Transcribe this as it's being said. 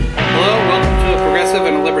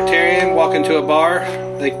walk into a bar.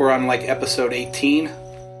 I think we're on like episode 18.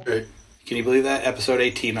 Right. Can you believe that? Episode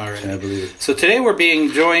 18 already. I believe it. So today we're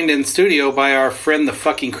being joined in studio by our friend the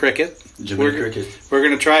fucking Cricket. Cricket. We're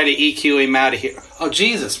going to try to EQ him out of here. Oh,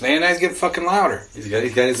 Jesus, man. Now he's getting fucking louder. He's got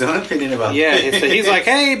his own opinion about it. Yeah, he's like,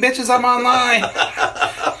 hey, bitches, I'm online.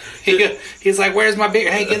 He's like, where's my beer?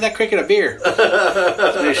 Hey, give that Cricket a beer.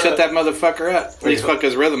 So he shut that motherfucker up. Or he's fuck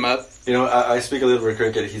his rhythm up. You know, I speak a little bit of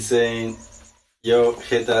Cricket. He's saying, yo,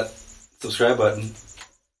 hit that subscribe button.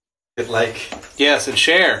 Hit like. Yes, and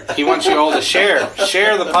share. He wants you all to share.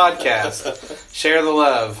 Share the podcast. Share the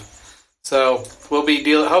love. So we'll be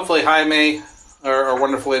dealing. Hopefully, Jaime, our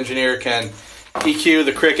wonderful engineer, can EQ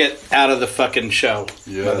the Cricket out of the fucking show.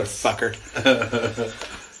 Yes. Motherfucker.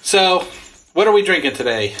 So, what are we drinking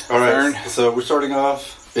today, all right. Vern? So we're starting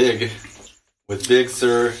off big with Big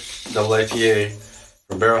Sur Double IPA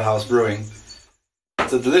from Barrel House Brewing.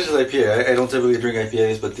 It's a delicious IPA. I don't typically drink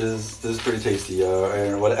IPAs, but this is pretty tasty.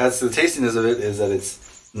 And what adds to the tastiness of it is that it's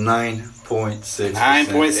 9.6.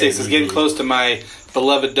 9.6 is getting close to my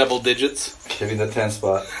beloved double digits. Giving the 10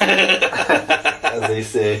 spot, as they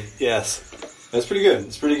say. Yes. That's pretty good.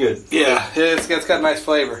 It's pretty good. Yeah, it's got a nice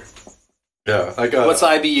flavor. Yeah, I got. What's the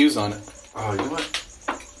IBUs on it? Oh, you know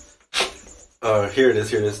what? Here it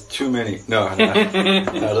is. Too many. No.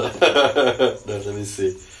 No, let me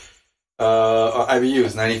see.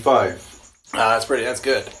 IBUs 95. That's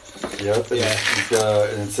good. Yep. Yeah.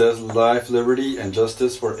 And it says life, liberty, and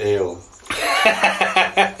justice for ale.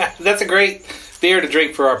 That's a great beer to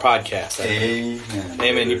drink for our podcast. Amen.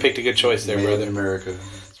 Amen. You picked a good choice there, Made brother. in America.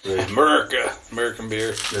 That's right. American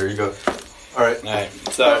beer. There you go. All right.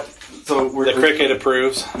 So the Cricket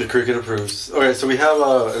approves. The Cricket approves. All right. So we have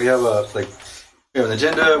an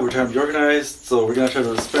agenda. We're trying to be organized. So we're gonna try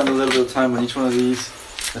to spend a little bit of time on each one of these,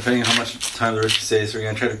 depending on how much time the rest says. So we're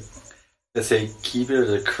gonna try to, let's say, keep it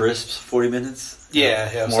at a crisp 40 minutes.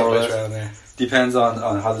 Yeah, more or less. around there. Depends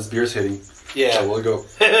on how this beer's hitting. Yeah. So we'll go.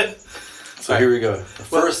 So here we go.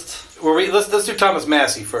 Let's do Thomas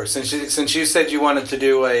Massey first. Since you said you wanted to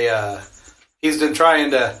do he's been trying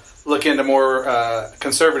to look into more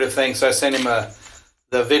conservative things. So I sent him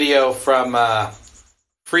the video from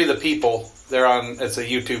Free the People. It's a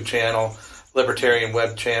YouTube channel, Libertarian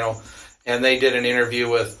web channel, and they did an interview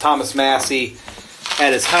with Thomas Massey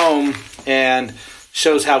at his home and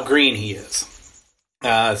shows how green he is.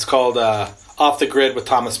 It's called Off the Grid with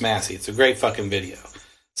Thomas Massey. It's a great fucking video.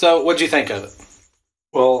 So, what'd you think of it?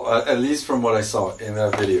 Well, at least from what I saw in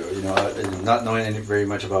that video, not knowing very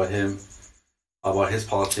much about him, about his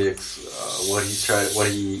politics, what he's tried,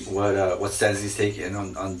 what stance he's taken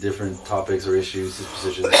on different topics or issues, his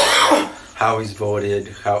positions, how he's voted,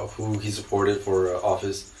 who he supported for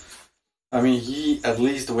office. I mean, at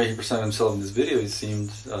least the way he presented himself in this video, he seemed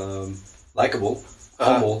likable,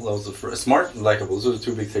 humble. That was the first. Smart and likable. Those are the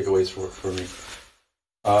two big takeaways for me.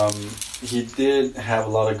 He did have a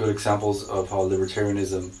lot of good examples of how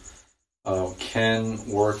libertarianism can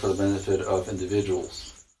work for the benefit of individuals.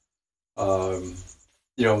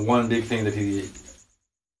 One big thing that he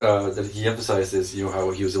emphasized is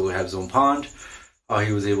how he was able to have his own pond, how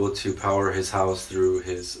he was able to power his house through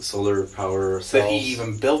his solar power cells. That he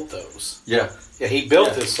even built those. Yeah, he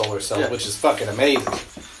built his solar cells, which is fucking amazing.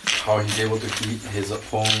 How he's able to heat his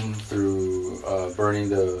home through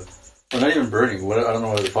burning not even burning. I don't know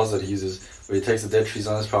what the process that he uses, but he takes the dead trees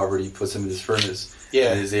on his property, puts them in this furnace,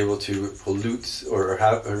 and is able to pollute or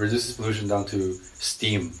reduce his pollution down to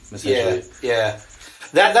steam, essentially. Yeah.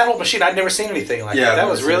 That whole machine, I'd never seen anything like that. That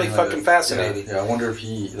was really fucking fascinating. Yeah, I wonder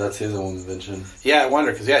if that's his own invention. Yeah, I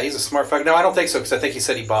wonder, because he's a smart fuck. No, I don't think so, because I think he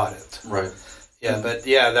said he bought it. Right. Yeah, but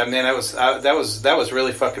that was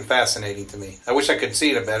really fucking fascinating to me. I wish I could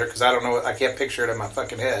see it better, because I don't know, I can't picture it in my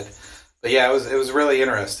fucking head. But yeah, it was really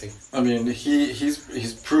interesting. I mean,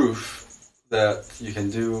 he's proof that you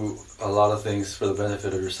can do a lot of things for the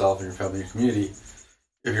benefit of yourself and your family and your community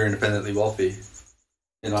if you're independently wealthy.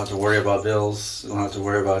 You don't have to worry about bills. You don't have to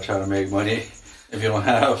worry about trying to make money if you don't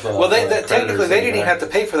have. Technically, they didn't even have to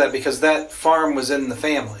pay for that because that farm was in the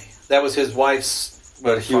family. That was his wife's.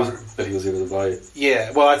 But he was able to buy it.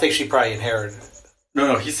 Yeah, well, I think she probably inherited it.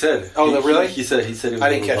 No, he said. Oh, really? He said he was I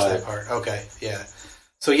didn't catch that part. Okay, yeah.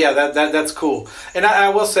 So yeah, that's cool. And I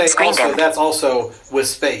will say also that's also with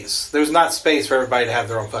space. There's not space for everybody to have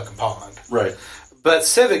their own fucking pond. Right. But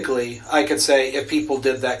civically, I could say if people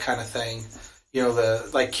did that kind of thing,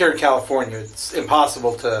 like here in California, it's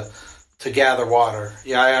impossible to gather water.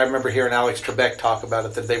 Yeah, I remember hearing Alex Trebek talk about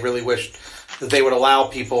it, that they really wished that they would allow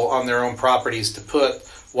people on their own properties to put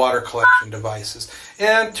water collection devices.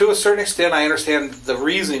 And to a certain extent, I understand the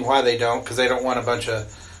reasoning why they don't, because they don't want a bunch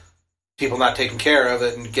of people not taking care of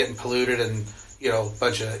it and getting polluted and, a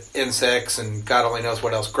bunch of insects and God only knows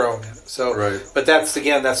what else growing in it. So, right. But that's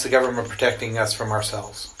the government protecting us from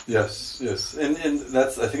ourselves. Yes, and I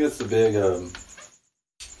think that's the big.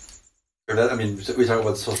 We talk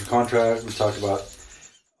about social contract. We talk about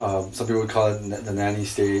some people would call it the nanny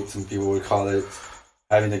state. Some people would call it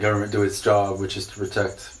having the government do its job, which is to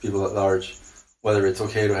protect people at large. Whether it's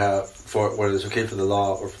okay whether it's okay for the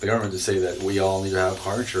law or for the government to say that we all need to have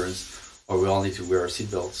car insurance or we all need to wear our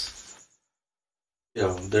seatbelts.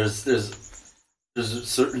 There's a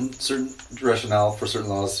certain rationale for certain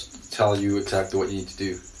laws to tell you exactly what you need to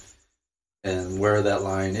do, and where that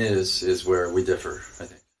line is where we differ, I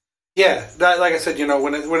think. Yeah, like I said,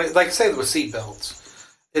 when it like I say with seatbelts,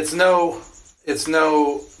 it's no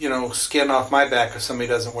skin off my back if somebody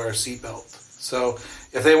doesn't wear a seatbelt. So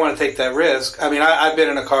if they want to take that risk, I've been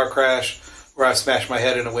in a car crash where I smashed my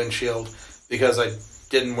head in a windshield because I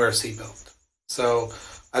didn't wear a seatbelt. So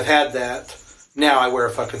I've had that. Now I wear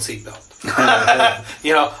a fucking seatbelt.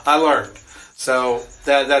 I learned. So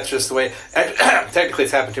that's just the way. Technically,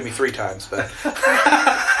 it's happened to me 3 times, but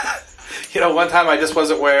one time I just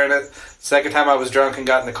wasn't wearing it. Second time I was drunk and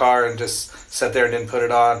got in the car and just sat there and didn't put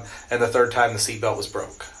it on. And the third time the seatbelt was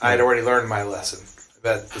broke. I had already learned my lesson.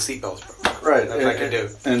 But the seatbelt was broke. Right. That's what I can do.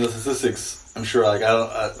 And the statistics, I'm sure,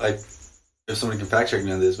 if somebody can fact check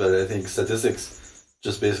me on this, but I think statistics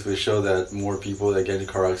just basically show that more people that get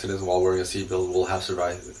into car accidents while wearing a seatbelt will have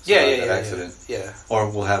survived that accident. Yeah. Or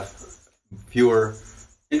will have fewer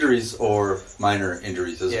injuries or minor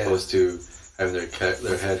injuries as opposed to having their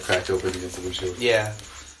head cracked open against the windshield. Yeah.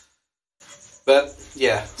 But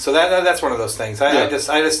yeah, so that's one of those things. I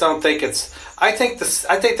just don't think it's. I think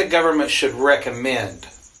the government should recommend.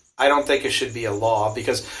 I don't think it should be a law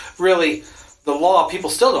because really, the law people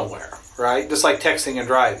still don't wear, right? Just like texting and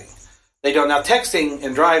driving, they don't. Now texting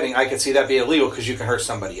and driving, I can see that being illegal because you can hurt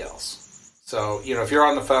somebody else. So if you're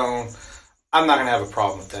on the phone, I'm not gonna have a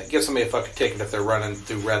problem with that. Give somebody a fucking ticket if they're running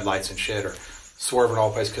through red lights and shit or swerving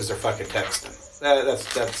all places because they're fucking texting.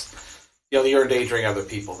 That's you're endangering other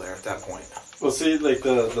people there at that point. Well, see, like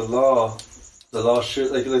the law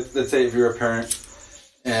should, let's say if you're a parent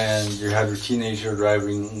and you have your teenager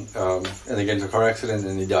driving and they get into a car accident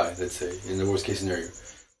and they die, let's say, in the worst case scenario.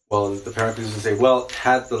 Well, the parent could just say, well,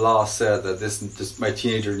 had the law said that this my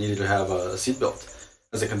teenager needed to have a seatbelt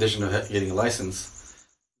as a condition of getting a license,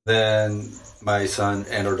 then my son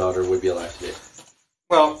and or daughter would be alive today.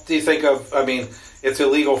 Well, do you think of, it's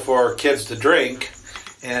illegal for kids to drink,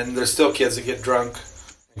 and there's still kids that get drunk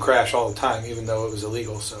and crash all the time, even though it was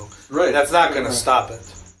illegal. So that's not going to stop it.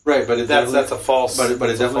 Right, but that's a false. But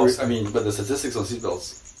it definitely. But the statistics on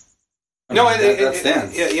seatbelts. That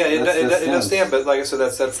stands. It does stand. But like I said,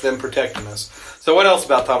 that's them protecting us. So what else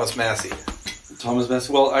about Thomas Massey? Thomas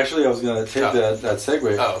Massey. Well, actually, I was going to take that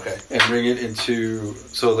segue. Oh, okay. And bring it into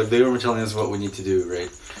they were telling us what we need to do, right?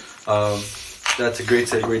 That's a great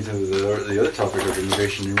segue into the other topic of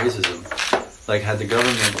immigration and racism. Like, had the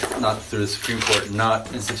government, not through the Supreme Court,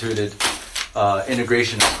 not instituted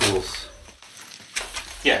integration of schools.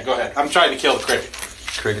 Yeah, go ahead. I'm trying to kill the cricket.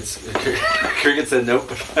 Cricket said nope.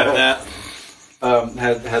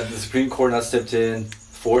 Had the Supreme Court not stepped in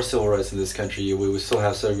for civil rights in this country, we would still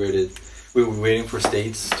have segregated. We were waiting for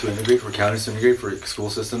states to integrate, for counties to integrate, for school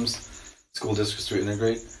systems, school districts to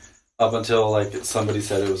integrate, up until somebody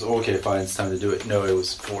said it was okay, fine, it's time to do it. No, it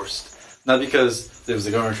was forced. Not because it was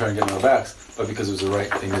the government trying to get on our backs, but because it was the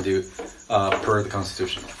right thing to do per the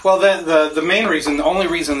Constitution. Well, the only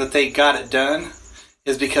reason that they got it done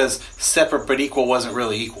is because separate but equal wasn't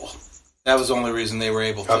really equal. That was the only reason they were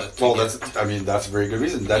able to. That's a very good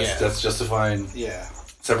reason. That's justifying. Yeah.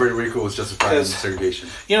 Separate but equal was justifying segregation.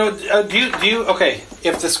 Do you? Okay,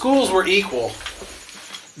 if the schools were equal,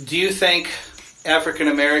 do you think African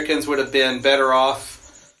Americans would have been better off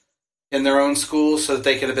in their own schools so that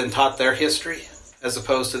they could have been taught their history as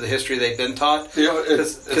opposed to the history they've been taught?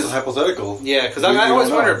 It's hypothetical. Yeah, because I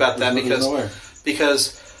always wonder about that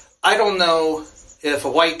because I don't know if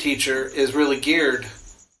a white teacher is really geared,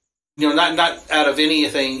 not out of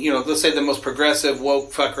anything, let's say the most progressive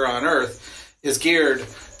woke fucker on earth is geared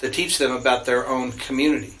to teach them about their own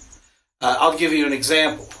community. I'll give you an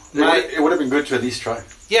example. It would have been good to at least try.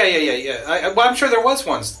 Yeah. I'm sure there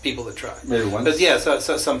was people that tried. Maybe once. But yeah, so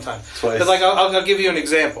sometime. Twice. But I'll give you an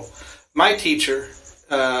example. My teacher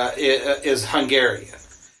is Hungarian,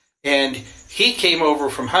 and he came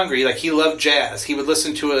over from Hungary. He loved jazz. He would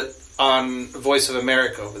listen to it on Voice of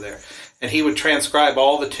America over there, and he would transcribe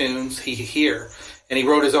all the tunes he could hear, and he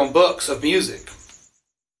wrote his own books of music.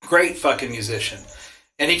 Great fucking musician.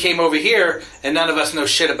 And he came over here, and none of us know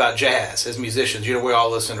shit about jazz as musicians. You know, we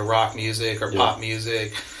all listen to rock music or pop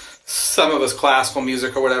music, some of us classical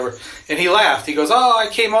music or whatever. And he laughed. He goes, "Oh, I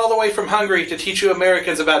came all the way from Hungary to teach you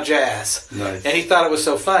Americans about jazz." Nice. And he thought it was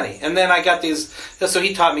so funny. And then I got these, so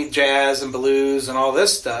he taught me jazz and blues and all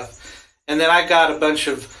this stuff. And then I got a bunch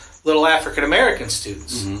of little African-American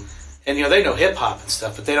students. Mm-hmm. And, you know, they know hip-hop and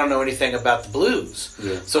stuff, but they don't know anything about the blues.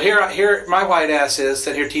 Yeah. So here my white ass is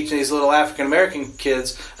sitting here teaching these little African-American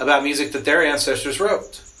kids about music that their ancestors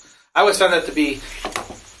wrote. I always found that to be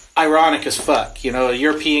ironic as fuck. You know, a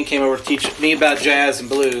European came over to teach me about jazz and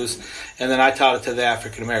blues, and then I taught it to the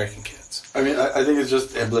African-American kids. I mean, I think it's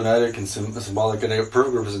just emblematic and symbolic and a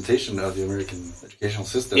perfect representation of the American educational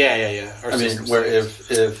system. Yeah. I mean, where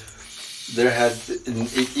if there had an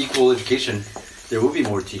equal education, there would be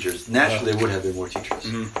more teachers. Naturally, there would have been more teachers.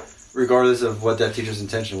 Mm-hmm. Regardless of what that teacher's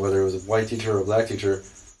intention, whether it was a white teacher or a black teacher,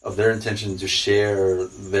 of their intention to share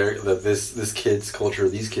this kid's culture,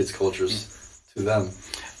 these kids' cultures to them.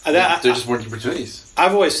 There just weren't opportunities.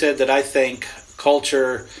 I've always said that I think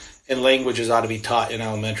culture and languages ought to be taught in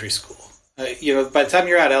elementary school. You know, by the time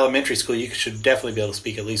you're out of elementary school, you should definitely be able to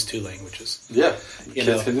speak at least 2 languages. Yeah,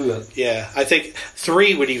 kids can do that. Yeah, I think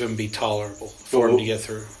 3 would even be tolerable for them to get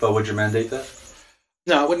through. But would you mandate that?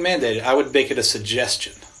 No, I wouldn't mandate it. I would make it a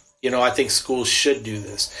suggestion. You know, I think schools should do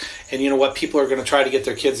this. And you know what? People are going to try to get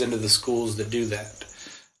their kids into the schools that do that.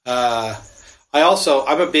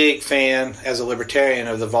 I'm a big fan, as a libertarian,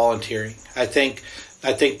 of the volunteering. I think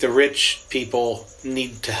the rich people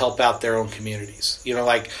need to help out their own communities. You know,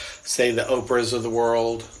 like, say, the Oprahs of the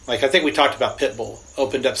world. Like, I think we talked about Pitbull.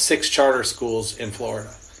 Opened up 6 charter schools in Florida.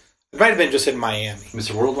 It might have been just in Miami.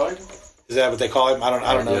 Mr. Worldwide? Is that what they call him? I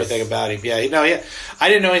don't know anything about him. Yeah. I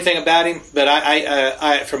didn't know anything about him, but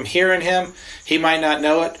I from hearing him, he might not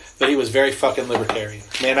know it, but he was very fucking libertarian.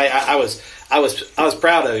 Man, I was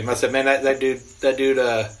proud of him. I said, man, that dude,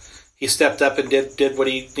 he stepped up and did what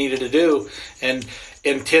he needed to do, and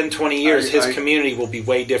in 10, 20 years, his community will be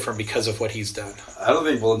way different because of what he's done. I don't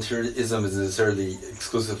think volunteerism is necessarily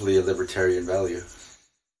exclusively a libertarian value.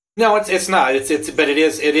 No, it's not. But it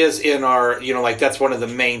is in our, you know, like, that's one of the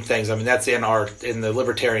main things. I mean, that's in the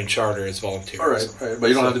Libertarian Charter is volunteerism. All right. But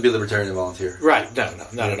you don't have to be a libertarian to volunteer. Right. No,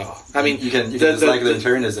 not at all. I mean, you can dislike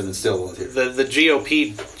libertarianism and still volunteer. The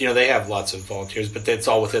GOP, you know, they have lots of volunteers, but it's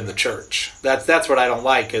all within the church. That's what I don't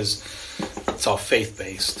like, is it's all faith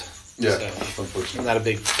based. Yeah, so unfortunately, I'm not a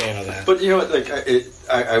big fan of that. But you know what? Like,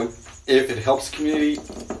 if it helps the community,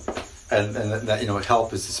 and that, you know,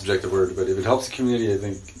 help is a subjective word, but if it helps the community, I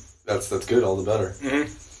think that's good. All the better.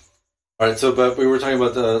 Mm-hmm. All right. So, but we were talking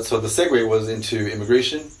about the segue was into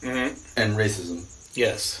immigration and racism.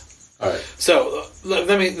 Yes. All right. So let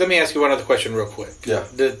me ask you one other question real quick. Yeah.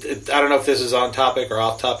 I don't know if this is on topic or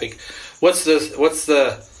off topic. What's the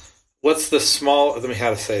small? Let me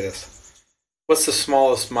how to say this. What's the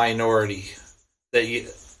smallest minority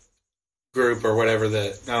group or whatever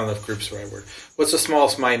I don't know if group's the right word. What's the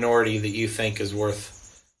smallest minority that you think is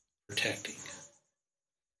worth protecting?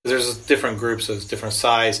 There's different groups of different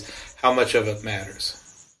size. How much of it matters?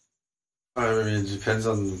 I mean, it depends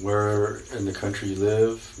on where in the country you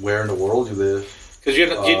live, where in the world you live. Because do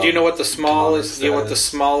you know what the smallest? You know what the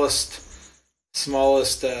smallest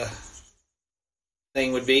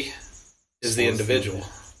thing would be? Is the individual.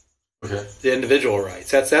 Okay. The individual rights.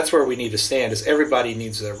 That's where we need to stand. Is everybody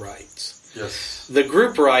needs their rights. Yes. The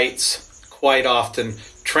group rights quite often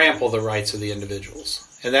trample the rights of the individuals.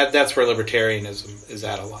 And that's where libertarianism is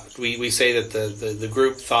at a lot. We say that the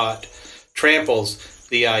group thought tramples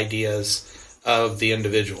the ideas of the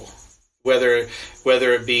individual, whether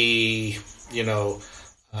it be, you know,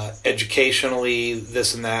 educationally,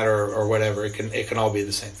 this and that, or whatever. It can all be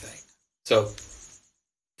the same thing. So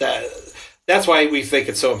that's why we think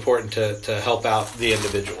it's so important to help out the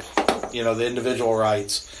individual. You know, the individual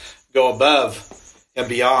rights go above and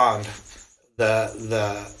beyond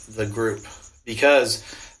the group, because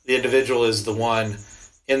the individual is the one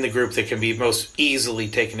in the group that can be most easily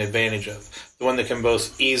taken advantage of, the one that can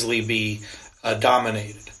most easily be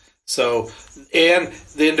dominated. So, and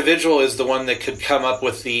the individual is the one that could come up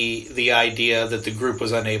with the idea that the group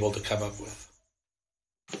was unable to come up with.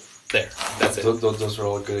 There, that's it. Those are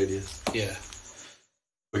all good ideas. Yeah.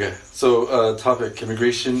 Okay, so topic,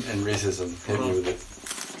 immigration and racism. Hit me with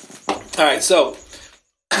it. All right, so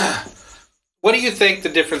what do you think the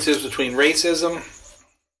difference is between racism,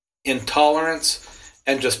 intolerance,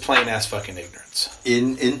 and just plain-ass fucking ignorance?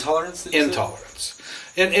 Intolerance? Intolerance.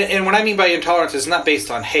 And what I mean by intolerance is not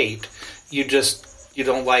based on hate. You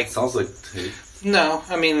don't like... Sounds like hate. No,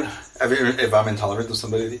 I mean... If I'm intolerant of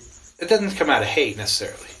somebody? it doesn't come out of hate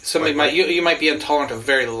necessarily. Somebody you might be intolerant of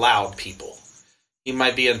very loud people. You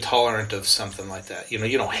might be intolerant of something like that. You know,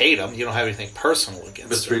 you don't hate them. You don't have anything personal against them.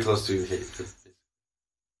 But it's pretty close to hate.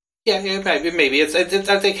 Yeah, maybe. I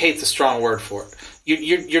think hate's a strong word for it.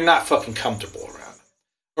 You're not fucking comfortable around it.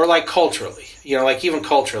 Or like culturally. You know, like even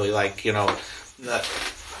culturally, like, you know,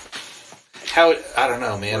 how, I don't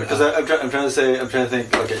know, man. Because I'm trying to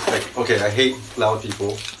think, okay, I hate loud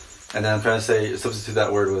people. And then I'm trying to say, substitute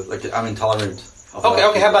that word with, like, I'm intolerant of loud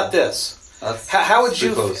people. How about this? How would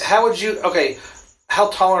you, okay, how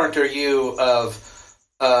tolerant are you of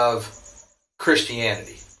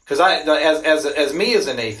Christianity? Because as me as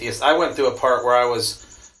an atheist, I went through a part where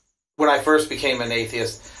when I first became an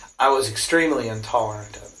atheist, I was extremely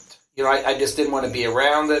intolerant of it. You know, I just didn't want to be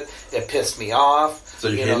around it. It pissed me off. So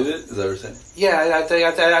you hated it? Is that what you're saying? Yeah,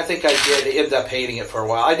 I think I did end up hating it for a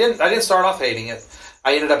while. I didn't start off hating it.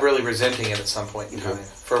 I ended up really resenting it at some point in time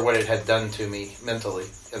for what it had done to me mentally.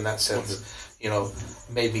 In that sense, you know,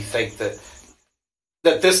 made me think that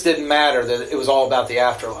this didn't matter. That it was all about the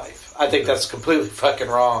afterlife. I think that's completely fucking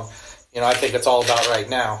wrong. You know, I think it's all about right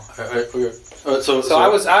now. So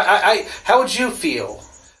how would you feel?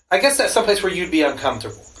 I guess that's someplace where you'd be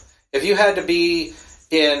uncomfortable. If you had to be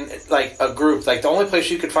in, like, a group, like, the only place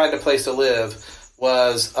you could find a place to live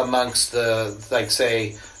was amongst the, like,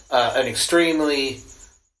 say, an extremely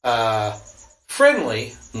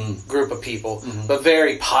friendly group of people, but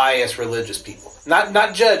very pious religious people. Not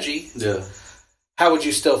judgy. Yeah. How would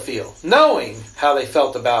you still feel? Knowing how they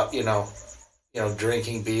felt about, you know,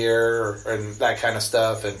 drinking beer and that kind of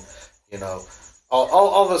stuff, and, you know,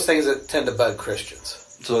 all those things that tend to bug Christians.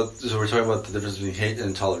 So we're talking about the difference between hate and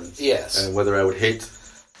intolerance. Yes. And whether I would hate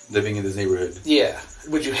living in this neighborhood. Yeah.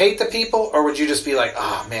 Would you hate the people, or would you just be like,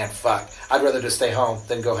 oh, man, fuck, I'd rather just stay home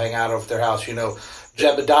than go hang out over their house? You know,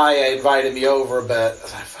 Jebediah invited me over, but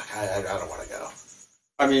fuck, I don't want to go.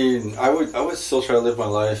 I mean, I would still try to live my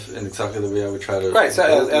life in exactly the way I would try to. Right,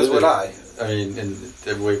 so as would I. I mean, in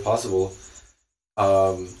every way possible.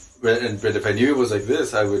 But if I knew it was like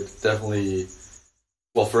this, I would definitely.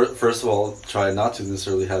 Well, first of all, try not to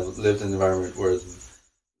necessarily have lived in an environment where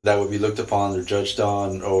that would be looked upon or judged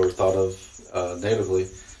on or thought of negatively.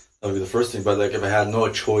 That would be the first thing. But like, if I had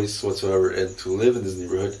no choice whatsoever to live in this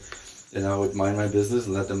neighborhood, then I would mind my business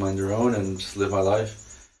and let them mind their own and just live my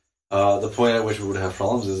life. The point at which we would have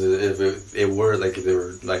problems is if they were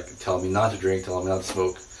like telling me not to drink, telling me not to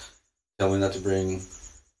smoke, telling me not to bring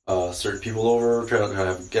certain people over, try to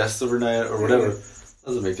have guests overnight or whatever.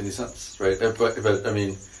 Doesn't make any sense, right? But I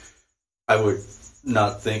mean, I would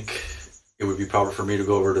not think it would be proper for me to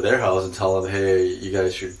go over to their house and tell them, hey, you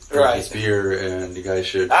guys should drink this beer and you guys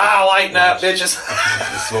should lighten up, bitches.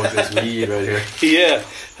 Smoke this weed right here.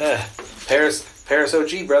 Yeah, Paris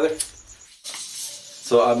OG, brother.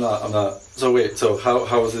 So I'm not. So wait. So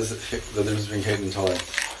how is this the difference between hate and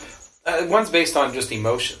intolerance? One's based on just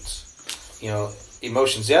emotions. You know,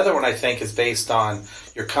 emotions. The other one, I think, is based on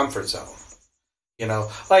your comfort zone. You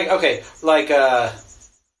know, I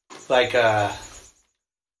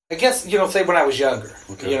guess, you know, say when I was younger,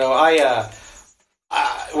 you know,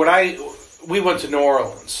 we went to New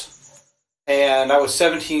Orleans, and I was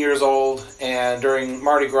 17 years old, and during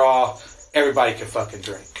Mardi Gras, everybody could fucking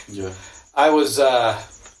drink. Yeah.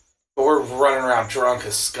 We're running around drunk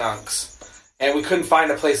as skunks, and we couldn't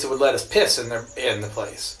find a place that would let us piss in the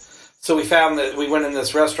place. So we found that we went in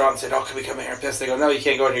this restaurant and said, oh, can we come in here and piss? They go, no, you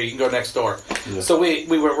can't go in here. You can go next door. Yeah. So we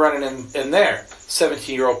went running in there.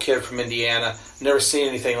 17-year-old kid from Indiana, never seen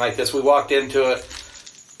anything like this. We walked into it,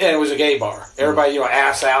 and it was a gay bar. Everybody, you know,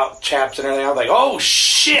 ass out, chaps and everything. I was like, oh,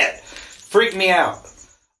 shit! Freaked me out.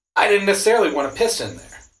 I didn't necessarily want to piss in there.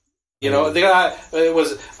 You know,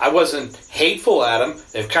 I wasn't hateful at them.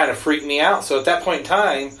 It kind of freaked me out. So at that point in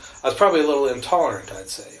time, I was probably a little intolerant, I'd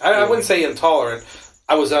say. I wouldn't say intolerant.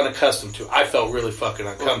 I was unaccustomed to. I felt really fucking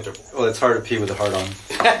uncomfortable. Well, it's hard to pee with a heart on.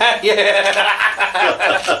 Yeah.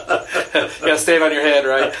 You gotta stay on your head,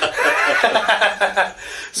 right?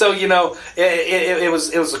 So, you know, it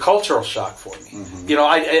was a cultural shock for me. Mm-hmm. You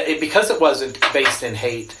know, because it wasn't based in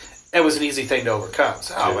hate, it was an easy thing to overcome.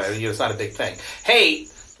 So, well, you know, it's not a big thing.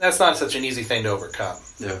 Hate, that's not such an easy thing to overcome.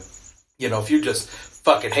 Yeah. You know, if you just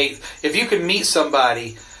fucking hate, if you could meet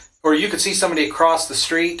somebody, or you could see somebody across the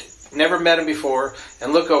street, never met him before,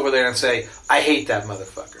 and look over there and say, I hate that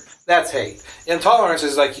motherfucker. That's hate. Intolerance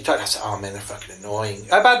is like you talk, I say, oh man, they're fucking annoying.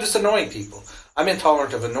 About just annoying people. I'm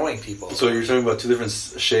intolerant of annoying people. So you're talking about two different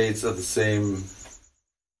shades of the same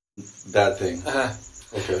bad thing. Uh-huh.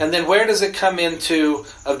 Okay. And then where does it come into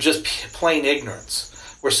of just plain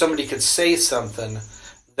ignorance? Where somebody could say something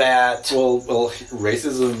that... Well,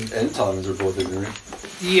 racism and intolerance are both ignorant.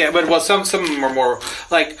 Yeah, but some of them are more...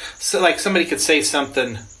 Like somebody could say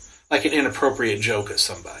something, like an inappropriate joke at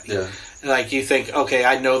somebody. Yeah. Like, you think, okay,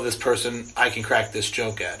 I know this person, I can crack this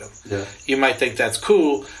joke at him. Yeah. You might think that's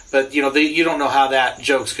cool, but, you don't know how that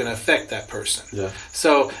joke's going to affect that person. Yeah.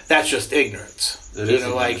 So, that's just ignorance. It is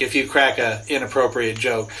like, if you crack a inappropriate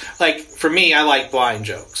joke. Like, for me, I like blind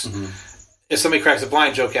jokes. Mm-hmm. If somebody cracks a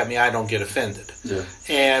blind joke at me, I don't get offended.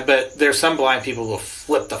 Yeah. But there's some blind people who will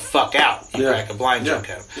flip the fuck out. You crack a blind joke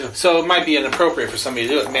at them. Yeah. So, it might be inappropriate for somebody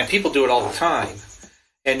to do it. Man, people do it all the time.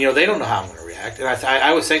 And, they don't know how I'm going to react. And I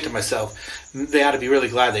always think to myself, they ought to be really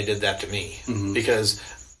glad they did that to me. Mm-hmm. Because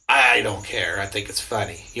I don't care. I think it's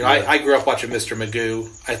funny. I grew up watching Mr. Magoo.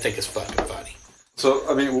 I think it's fucking funny. So,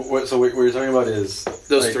 I mean, what you're talking about is...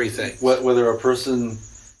 Those three things. Whether a person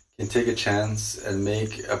can take a chance and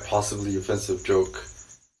make a possibly offensive joke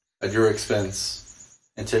at your expense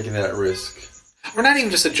and taking that risk... Or not even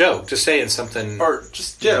just a joke, just saying something. Or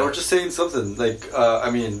just saying something. Like,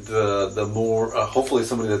 the more, hopefully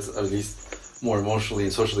somebody that's at least more emotionally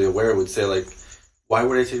and socially aware would say, like, why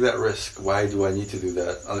would I take that risk? Why do I need to do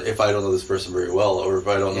that if I don't know this person very well, or if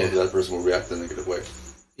I don't know if that person will react in a negative way?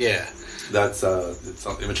 Yeah. That's, it's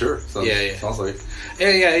immature. Sounds like.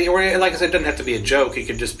 Yeah. Like I said, it doesn't have to be a joke. It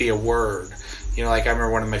could just be a word. Like I remember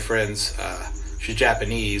one of my friends, she's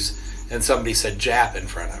Japanese, and somebody said Jap in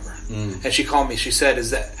front of her. And she called me. She said,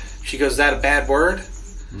 "Is that a bad word?"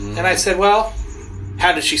 And I said, "Well,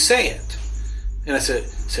 how did she say it?" And I said,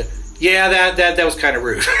 "Yeah, that was kind of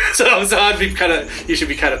rude." so I'd be you should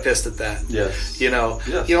be kind of pissed at that. Yes.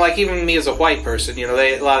 Yes. Like even me as a white person,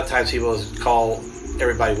 a lot of times people call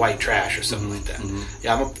everybody white trash or something like that. Mm-hmm.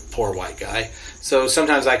 Yeah, I'm a poor white guy, so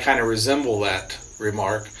sometimes I kind of resemble that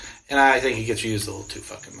remark, and I think it gets used a little too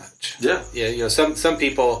fucking much. Yeah. Yeah. Some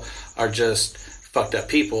people are just fucked up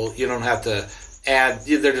people. You don't have to add.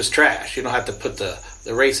 They're just trash. You don't have to put the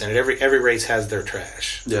race in it. Every race has their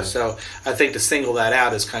trash. Yeah. So I think to single that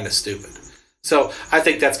out is kind of stupid. So I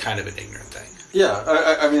think that's kind of an ignorant thing. Yeah.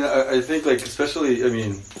 I think like especially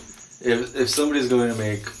if somebody's going to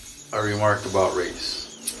make a remark about race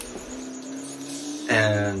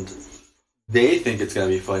and they think it's going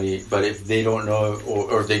to be funny, but if they don't know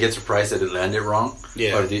or if they get surprised that it landed wrong,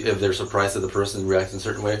 or if they're surprised that the person reacts in a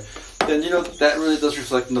certain way, then that really does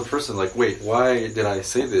reflect on the person. Like, wait, why did I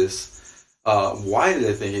say this? Why did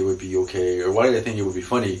I think it would be okay, or why did I think it would be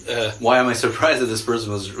funny? Why am I surprised that this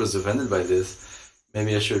person was offended by this?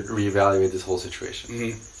 Maybe I should reevaluate this whole situation.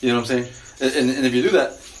 Mm-hmm. You know what I'm saying? And if you do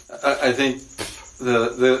that, I think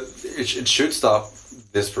it should stop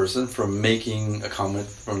this person from making a comment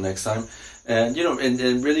from next time, and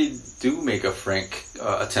and really do make a frank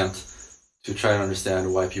attempt to try to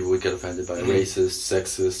understand why people would get offended by racist,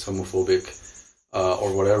 sexist, homophobic,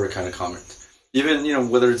 or whatever kind of comment. Even,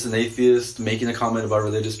 whether it's an atheist making a comment about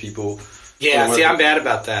religious people. Yeah, see, I'm bad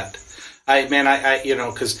about that.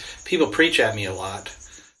 Because people preach at me a lot.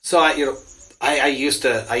 So I used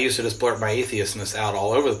to just blurt my atheistness out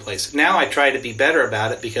all over the place. Now I try to be better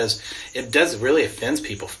about it because it does really offends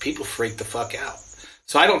people. People freak the fuck out.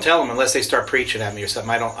 So I don't tell them unless they start preaching at me or something.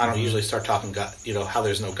 I don't usually start talking God, how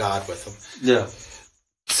there's no God with them. Yeah.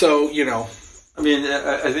 So, I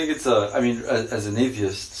think it's as an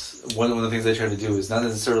atheist, one of the things I try to do is not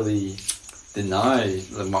necessarily deny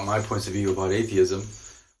my points of view about atheism,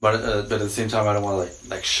 but at the same time I don't want to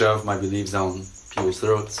like shove my beliefs down people's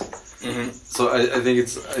throats. Mm-hmm. So I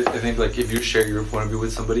think like if you share your point of view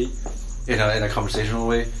with somebody in a conversational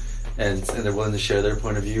way, and they're willing to share their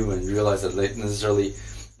point of view and realize that necessarily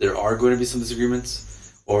there are going to be some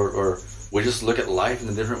disagreements, or we just look at life in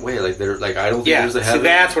a different way. Like I don't think there's a heaven. See,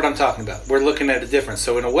 that's what I'm talking about. We're looking at it different.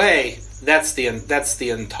 So in a way, that's the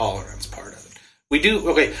intolerance part of it. We do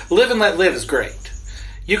live and let live is great.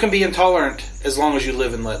 You can be intolerant as long as you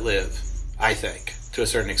live and let live. I think to a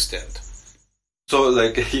certain extent. So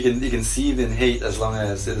like you can seethe in hate as long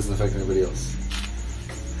as it doesn't affect anybody else.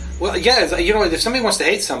 Well, yeah, if somebody wants to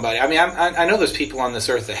hate somebody, I know there's people on this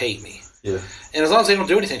earth that hate me. Yeah. And as long as they don't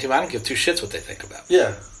do anything to me, I don't give two shits what they think about me.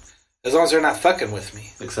 Yeah. As long as they're not fucking with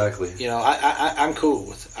me. Exactly. I'm cool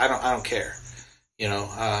with it. I don't care.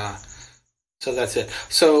 So that's it.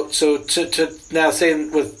 So to now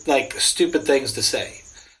saying with like stupid things to say,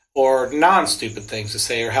 or non-stupid things to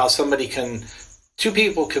say, or how two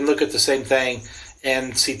people can look at the same thing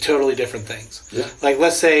and see totally different things. Yeah. Like,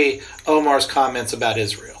 let's say Omar's comments about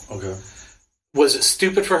Israel. Okay. Was it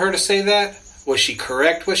stupid for her to say that? Was she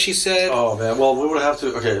correct what she said? Oh, man. Well, we would have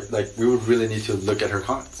to... Okay, we would really need to look at her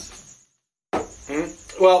comments.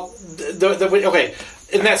 Mm-hmm. Well, okay.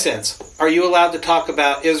 in that sense, are you allowed to talk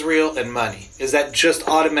about Israel and money? Is that just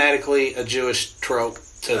automatically a Jewish trope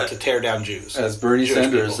to tear down Jews? As Bernie Jewish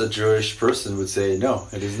Sanders, people? a Jewish person, would say, no,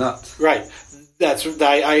 it is not. Right.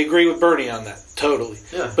 I agree with Bernie on that, totally.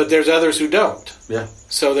 Yeah. But there's others who don't. Yeah.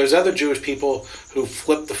 So there's other Jewish people who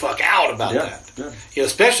flip the fuck out about that. Yeah. You know,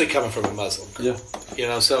 especially coming from a Muslim. Yeah. You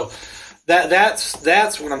know, so that's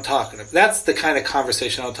what I'm talking about. That's the kind of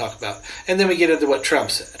conversation I'll talk about. And then we get into what Trump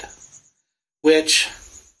said, which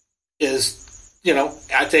is, you know,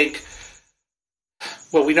 I think,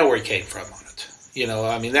 well, we know where he came from on it. You know,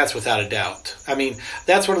 I mean, that's without a doubt. I mean,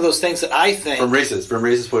 that's one of those things that I think... From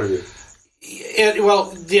racist point of view.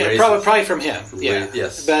 Probably from him. Yeah.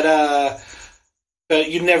 Yes. But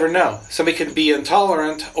you never know. Somebody can be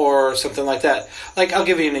intolerant or something like that. Like, I'll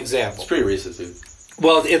give you an example. It's pretty racist, dude.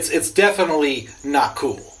 Well, it's definitely not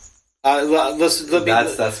cool. That's been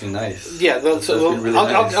nice. Yeah. That's been really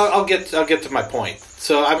nice. I'll get to my point.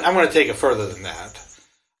 So I'm going to take it further than that.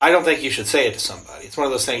 I don't think you should say it to somebody. It's one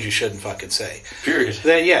of those things you shouldn't fucking say. Period.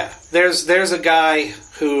 There's a guy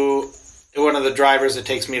who, one of the drivers that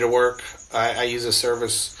takes me to work. I use a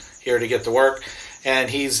service here to get to work, and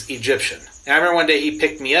he's Egyptian. And I remember one day he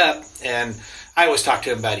picked me up, and I always talk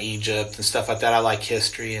to him about Egypt and stuff like that. I like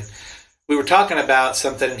history, and we were talking about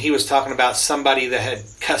something, and he was talking about somebody that had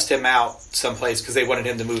cussed him out someplace because they wanted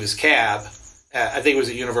him to move his cab. I think it was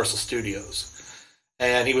at Universal Studios.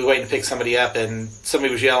 And he was waiting to pick somebody up, and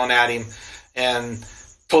somebody was yelling at him and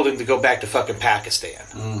told him to go back to fucking Pakistan.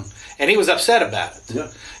 And he was upset about it.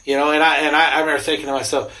 Yeah. You know, and I remember thinking to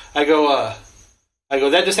myself, I go,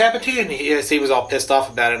 that just happened to you? And he was all pissed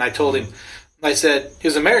off about it. And I told him, I said, he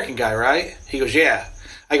was an American guy, right? He goes, yeah.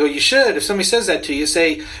 I go, you should. If somebody says that to you,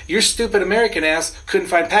 say, your stupid American ass couldn't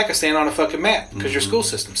find Pakistan on a fucking map because your school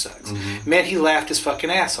system sucks. Man, he laughed his fucking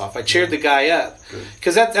ass off. I cheered the guy up.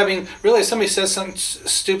 Because really, if somebody says something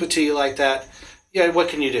stupid to you like that, yeah, what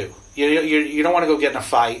can you do? You don't want to go get in a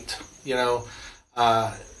fight. You know,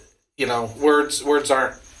 words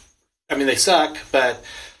aren't, I mean, they suck, but,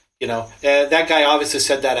 you know, that guy obviously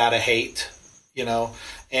said that out of hate, you know,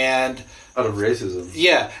 and... Out of racism.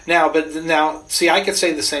 Yeah. Now, see, I could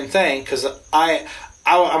say the same thing, because I'm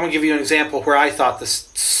going to give you an example where I thought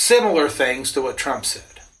similar things to what Trump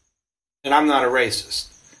said. And I'm not a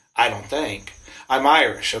racist. I don't think. I'm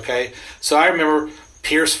Irish, okay? So I remember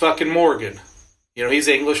Pierce fucking Morgan. You know, he's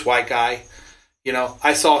an English white guy. You know,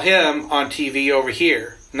 I saw him on TV over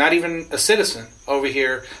here, not even a citizen, over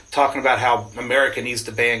here talking about how America needs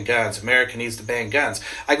to ban guns. America needs to ban guns.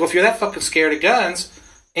 I go, if you're that fucking scared of guns,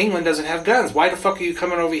 England doesn't have guns. Why the fuck are you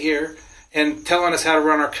coming over here and telling us how to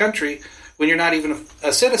run our country when you're not even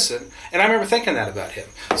a citizen? And I remember thinking that about him.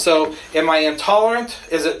 So, am I intolerant?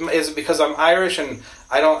 Is it because I'm Irish and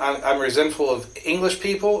I'm resentful of English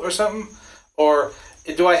people or something? Or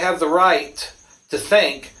do I have the right to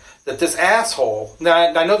think that this asshole... Now,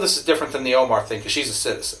 I know this is different than the Omar thing, because she's a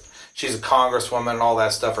citizen. She's a congresswoman and all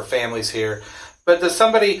that stuff. Her family's here. But does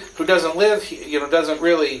somebody who doesn't live here, you know, doesn't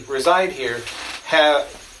really reside here,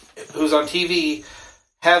 who's on TV,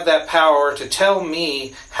 have that power to tell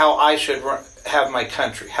me how I should have my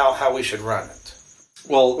country, how we should run it?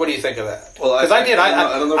 Well, what do you think of that? Well, because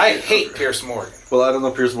I hate Pierce Morgan. Well, I don't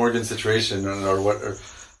know Pierce Morgan's situation or what.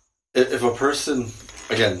 If a person,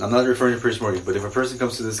 again, I'm not referring to Pierce Morgan, but if a person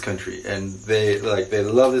comes to this country and they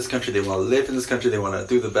love this country, they want to live in this country, they want to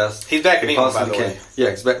do the best. He's back in England, by the way.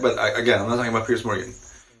 Yeah, but again, I'm not talking about Pierce Morgan.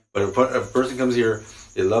 But if a person comes here,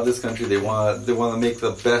 they love this country, they want to make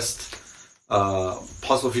the best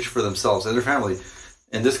possible future for themselves and their family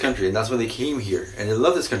in this country, and that's why they came here, and they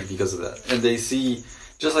love this country because of that. And they see,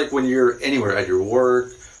 just like when you're anywhere at your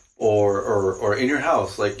work or in your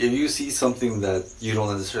house, like if you see something that you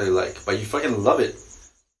don't necessarily like, but you fucking love it,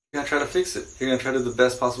 you're gonna try to fix it. You're gonna try to do the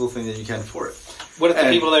best possible thing that you can for it. What if the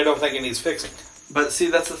people there don't think it needs fixing? But see,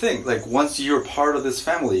 that's the thing. Like, once you're part of this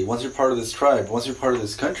family, once you're part of this tribe, once you're part of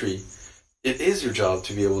this country, it is your job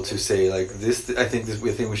to be able to say, like, I think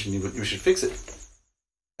we should fix it.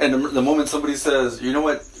 And the moment somebody says, you know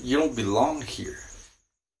what, you don't belong here,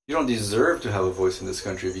 you don't deserve to have a voice in this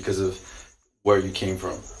country because of where you came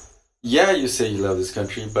from. Yeah, you say you love this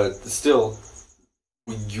country, but still,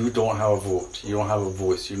 you don't have a vote. You don't have a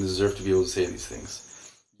voice. You deserve to be able to say these things.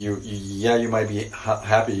 You might be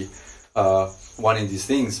happy wanting these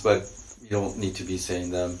things, but you don't need to be saying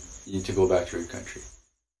them. You need to go back to your country.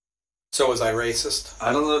 So was I racist?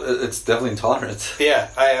 I don't know. It's definitely intolerant. Yeah,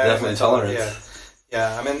 definitely intolerant.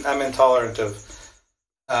 Yeah. I'm intolerant of.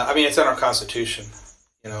 I mean, it's in our Constitution.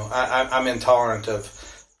 You know, I'm intolerant of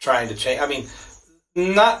trying to change. I mean,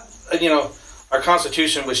 not. You know, our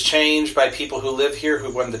Constitution was changed by people who live here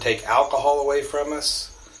who wanted to take alcohol away from us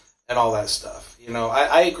and all that stuff. You know,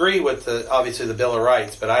 I agree with obviously the Bill of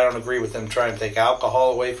Rights, but I don't agree with them trying to take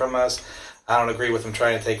alcohol away from us. I don't agree with them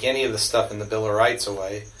trying to take any of the stuff in the Bill of Rights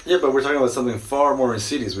away. Yeah, but we're talking about something far more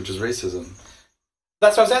insidious, which is racism.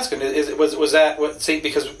 That's what I was asking. Was that what? See,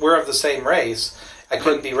 because we're of the same race, I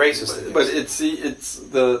couldn't be racist. But it's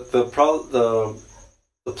the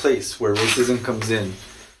place where racism comes in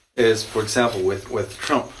is, for example, with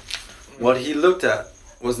Trump. What he looked at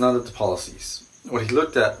was not at the policies. What he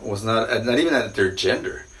looked at was not even at their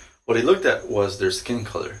gender. What he looked at was their skin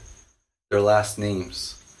color, their last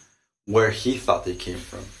names, where he thought they came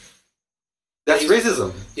from. That's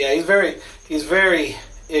racism. Yeah, he's very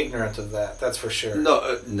ignorant of that. That's for sure.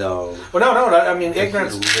 No. Well, no. I mean,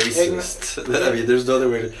 ignorance. Racist. I mean, there's no other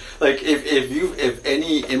way to. Like, if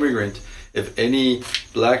any immigrant, if any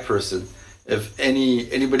black person, if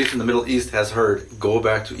anybody from the Middle East has heard, go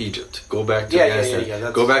back to Egypt, go back to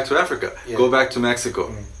Afghanistan, go back to Africa, go back to Mexico.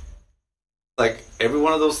 Mm. Like, every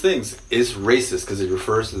one of those things is racist because it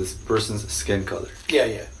refers to this person's skin color.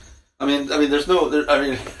 Yeah. I mean, there's no. It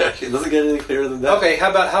doesn't get any clearer than that. Okay, how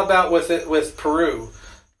about with Peru,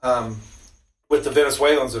 with the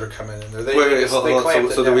Venezuelans that are coming in there?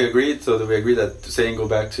 So do we agree? So do we agree that saying go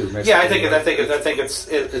back to Mexico? Yeah, I think it's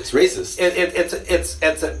racist.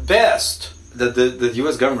 It's at best. The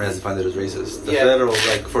U.S. government has defined it as racist. The federal,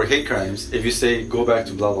 like, for hate crimes, if you say go back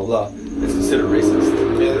to blah blah blah, it's considered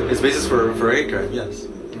racist. Yeah. It's basis for hate crime. Yes.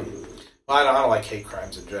 I don't like hate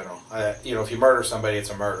crimes in general. If you murder somebody, it's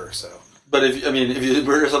a murder. So. But if you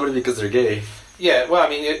murder somebody because they're gay. Yeah, well, I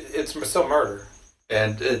mean, it's still murder.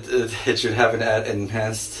 And it should have an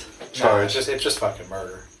enhanced charge. No, it's just fucking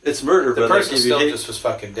murder. It's murder. The person still just was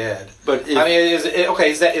fucking dead. But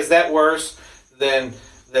is that worse than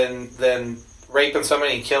raping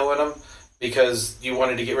somebody and killing them because you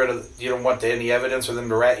wanted to get rid of, you don't want any evidence for them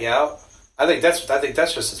to rat you out? I think that's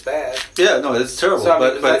just as bad. Yeah, no, it's terrible. So,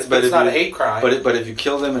 but it's not a hate crime. But if you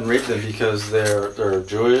kill them and rape them because they're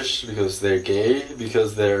Jewish, because they're gay,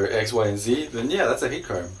 because they're X, Y, and Z, then yeah, that's a hate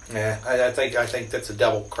crime. Yeah, I think that's a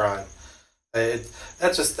double crime. It's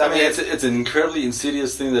an incredibly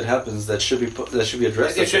insidious thing that happens that should be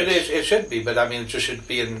addressed. It should be, but I mean, it just should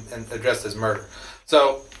be addressed as murder.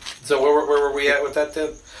 So where were we at with that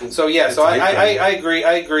then? So yeah, I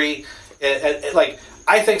agree.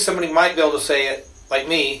 I think somebody might be able to say it, like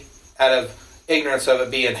me, out of ignorance of it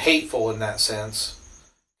being hateful in that sense.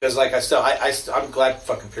 Because, like, I'm glad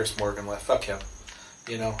fucking Pierce Morgan left. Fuck him.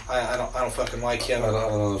 You know, I don't fucking like him. I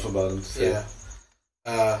don't know enough about him. So. Yeah.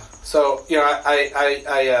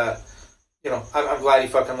 I'm glad he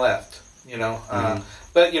fucking left. You know,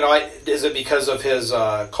 but is it because of his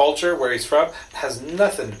culture, where he's from? It has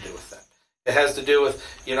nothing to do with that. It has to do with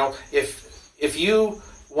if you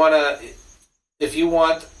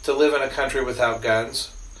want to live in a country without guns,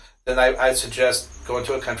 then I suggest going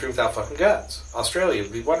to a country without fucking guns. Australia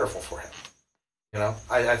would be wonderful for him. You know,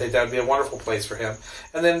 I think that would be a wonderful place for him.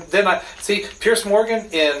 And then I see Pierce Morgan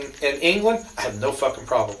in England. I have no fucking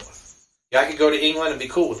problem with. Yeah, I could go to England and be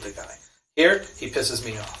cool with the guy. Here, he pisses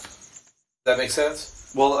me off. Does that make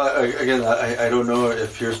sense? Well, I don't know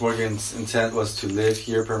if Pierce Morgan's intent was to live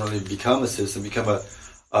here permanently, become a citizen, become a.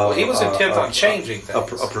 He was intent on changing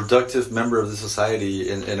things. A productive member of the society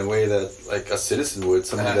in a way that, like, a citizen would.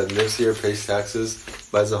 Somebody that lives here, pays taxes,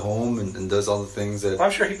 buys a home, and does all the things that. Well,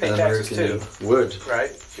 I'm sure he paid taxes too. Would.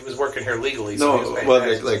 Right? He was working here legally.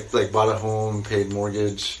 Like bought a home, paid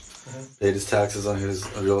mortgage, paid his taxes on his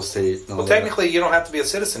real estate. Well, technically, you don't have to be a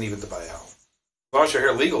citizen even to buy a home. As long as you're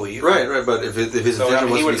here legally. Right. But if his intent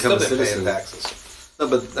was to become a citizen. Taxes. No,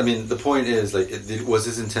 but I mean, the point is, like, it was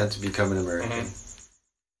his intent to become an American. Mm-hmm.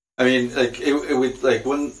 I mean, like, it would, like,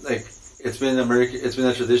 when, like, it's been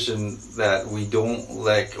a tradition that we don't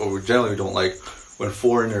like, or generally we don't like, when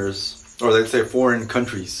foreigners, or let's say foreign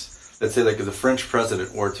countries, let's say, like, if the French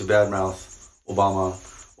president were to badmouth Obama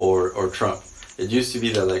or Trump, it used to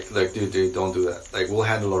be that, like, dude, don't do that. Like, we'll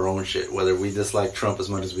handle our own shit, whether we dislike Trump as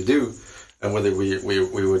much as we do, and whether we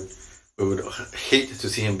would hate to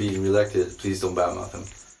see him being reelected, please don't badmouth him.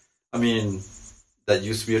 I mean, that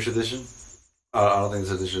used to be a tradition. I don't think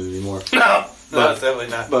it's a tradition anymore. No, definitely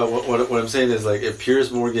not. But what I'm saying is, like, if Piers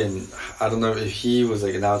Morgan, I don't know if he was,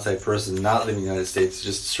 like, an outside person not living in the United States,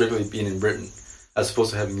 just strictly being in Britain, as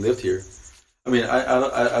opposed to having lived here. I mean, I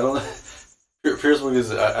don't know. Piers Morgan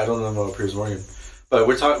is, I don't know about Piers Morgan. But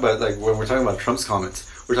we're talking about, like, when we're talking about Trump's comments,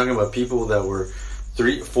 we're talking about people that were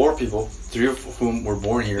four people, three of whom were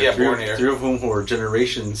born here. Yeah, born here. Three of whom who have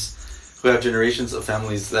generations of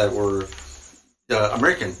families that were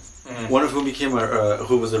American. Mm-hmm. One of whom became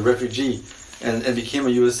who was a refugee and became a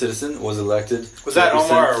U.S. citizen, was elected. Was that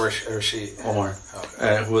Omar or she? Omar,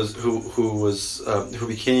 okay. who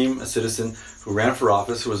became a citizen, who ran for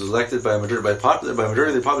office, who was elected by majority of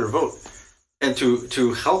the popular vote, and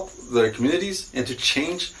to help their communities and to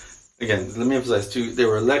change. Again, let me emphasize, they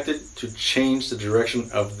were elected to change the direction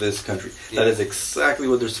of this country. Yeah. That is exactly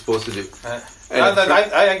what they're supposed to do.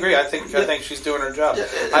 I agree. I think she's doing her job. Yeah,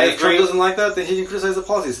 if Trump doesn't like that, then he can criticize the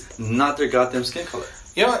policies, not their goddamn skin color.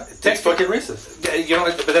 You know what? It's fucking racist. You know,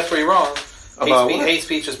 but that's where you're wrong. Hate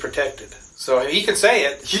speech is protected. So he can say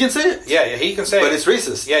it. He can say it. Yeah, he can say it. But it's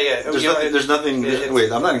racist. Yeah. There's nothing.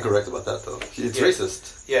 Wait, I'm not incorrect about that though. It's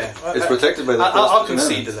racist. Yeah. Well, it's protected by the I'll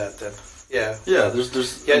concede to that then. Yeah. Yeah.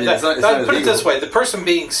 There's. Yeah. I mean, it's not put it this way: the person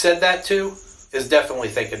being said that to is definitely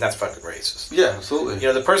thinking that's fucking racist. Yeah, absolutely. You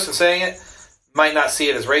know, the person saying it might not see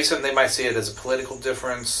it as racist. They might see it as a political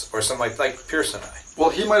difference or something like Pierce and I. Well,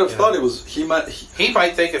 he might have thought it was. He might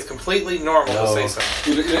think it's completely normal to say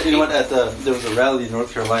something. You know what? There was a rally in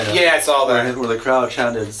North Carolina. Yeah, I saw that. Where the crowd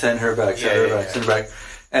chanted, "Send her back, send her back, send her back,"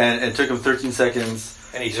 and it took him 13 seconds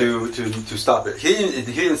to stop it. He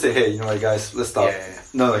didn't say, "Hey, you know what, guys, let's stop." Yeah.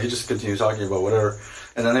 No, he just continued talking about whatever.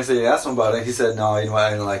 And the next day, they asked him about it. He said, "No, you know what?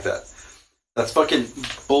 I didn't like that." That's fucking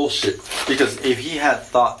bullshit. Because if he had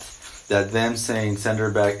thought that them saying "send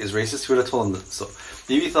her back" is racist, he would have told him so.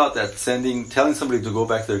 If he thought that telling somebody to go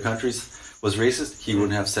back to their countries was racist, he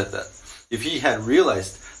wouldn't have said that. If he had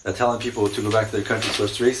realized that telling people to go back to their countries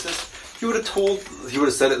was racist, he would have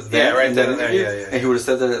said it then, right then and there, and he would have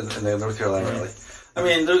said that in the North Carolina rally. I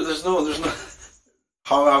mean, there's no.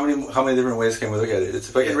 How many different ways can we look at it? It's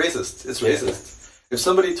fucking racist. It's racist. If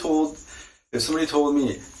somebody told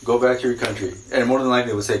me go back to your country, and more than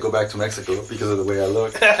likely would say go back to Mexico because of the way I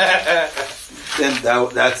look, then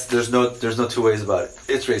there's no two ways about it.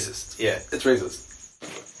 It's racist. Yeah, it's racist.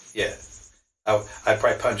 Yeah, I'd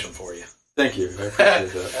probably punch him for you. Thank you. I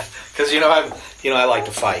appreciate that. Because I like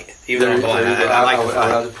to fight. Even though I'm blind, I like to fight.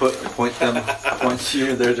 I'll have to point you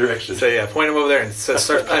in their direction. So point them over there and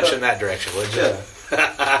start punching that direction, would you?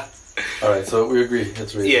 Yeah. All right. So we agree.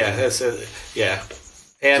 It's racist. Yeah.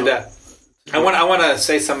 And I want to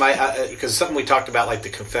say something because something we talked about, like the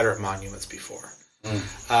Confederate monuments before,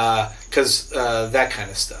 because that kind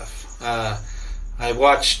of stuff. I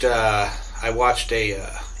watched a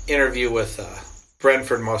interview with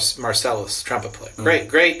Brentford Marsalis, trumpet player,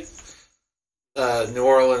 great New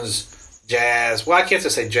Orleans jazz. Well, I can't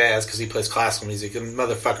just say jazz because he plays classical music, and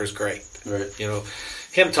motherfucker's great. Right. You know,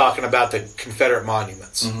 him talking about the Confederate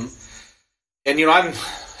monuments, and I'm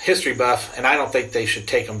history buff, and I don't think they should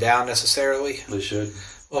take them down necessarily. They should.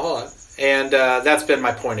 Well, hold on. And that's been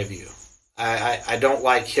my point of view. I don't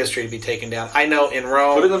like history to be taken down. I know in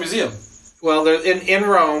Rome... Put it in the museum. Well, in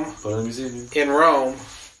Rome... Put it in the museum. In Rome,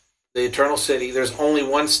 the Eternal City, there's only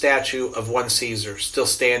one statue of one Caesar still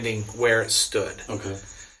standing where it stood. Okay.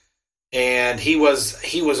 And he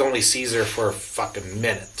was only Caesar for a fucking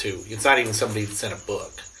minute, too. It's not even somebody that's in a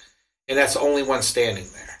book. And that's the only one standing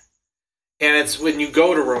there. And it's when you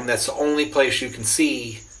go to Rome, that's the only place you can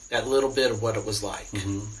see that little bit of what it was like.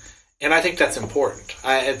 And I think that's important.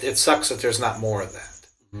 It sucks that there's not more of that.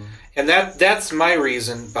 And that's my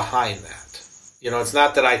reason behind that. It's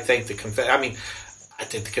not that I think I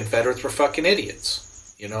think the Confederates were fucking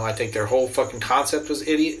idiots. I think their whole fucking concept was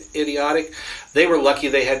idiotic. They were lucky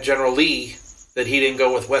they had General Lee, that he didn't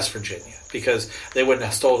go with West Virginia, because they wouldn't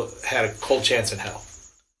have had a cold chance in hell.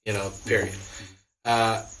 Period.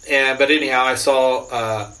 But anyhow, I saw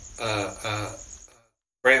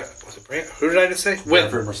who did I just say?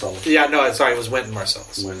 Brentford Marsalis. Yeah, no, sorry, it was Wynton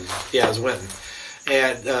Marsalis. Wynton. Yeah, it was Wynton.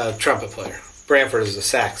 And trumpet player. Branford is a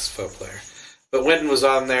saxophone player. But Wynton was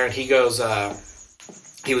on there, and he goes,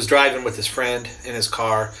 he was driving with his friend in his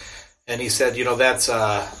car, and he said, that's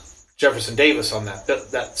Jefferson Davis on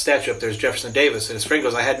that statue up there is Jefferson Davis. And his friend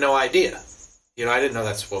goes, I had no idea. I didn't know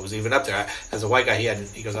that's what was even up there. As a white guy,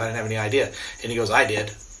 he goes, I didn't have any idea. And he goes, I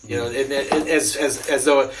did. As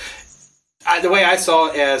though the way I saw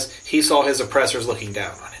it, as he saw his oppressors looking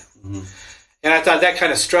down on him. And I thought that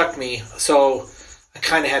kind of struck me. So I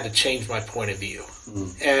kind of had to change my point of view.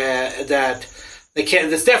 That they can't.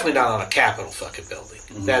 That's definitely not on a Capitol fucking building.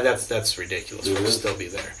 That's ridiculous for it to still be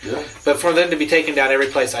there. Yeah. But for them to be taken down every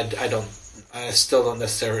place, I still don't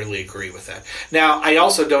necessarily agree with that. Now, I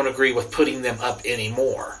also don't agree with putting them up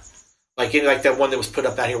anymore. Like that one that was put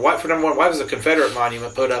up out here. Why was the Confederate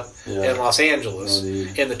monument put up in Los Angeles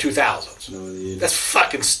in the 2000s? No need. That's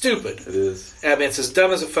fucking stupid. It is. It's as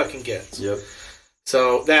dumb as it fucking gets. Yep.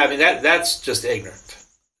 So that's just ignorant.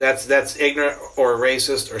 That's ignorant or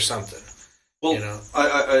racist or something. Well,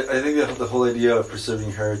 I think that the whole idea of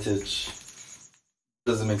preserving heritage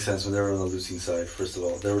Doesn't make sense when they were on the losing side. First of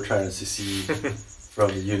all, they were trying to secede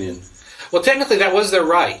from the Union. Well, technically, that was their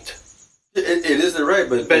right. It is their right,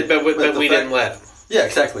 but we didn't let them. Yeah,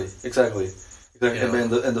 exactly. And the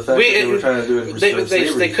fact that they were trying to do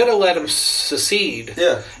it, they could have let them secede.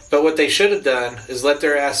 Yeah. But what they should have done is let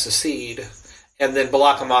their ass secede, and then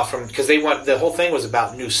block them off from, because the whole thing was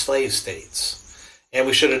about new slave states, and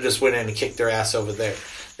we should have just went in and kicked their ass over there.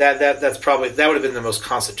 That would have been the most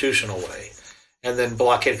constitutional way, and then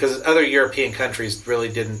blockade, because other European countries really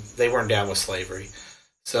weren't down with slavery,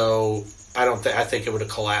 so I think it would have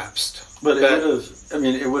collapsed. But it would have.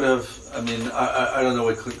 It would have. I don't know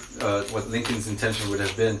what Lincoln's intention would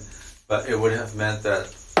have been, but it would have meant that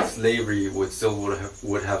slavery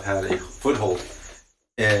would have had a foothold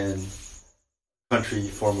in country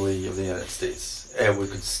formerly of the United States, and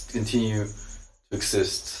would continue to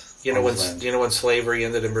exist. You know when slavery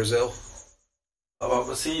ended in Brazil?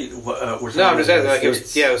 Oh, see, we're talking no, I'm just saying, about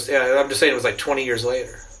I'm just saying it was like 20 years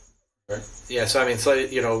later. Right. Yeah, so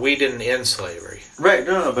we didn't end slavery. Right,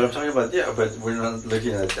 no, but I'm talking about, but we're not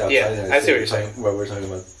looking at outside the United States. I see what you're saying. We're talking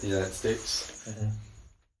about the United States.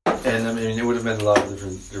 Mm-hmm. And it would have meant a lot of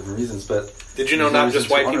different reasons, but... Did you know not just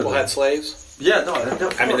white people had slaves? Yeah, no,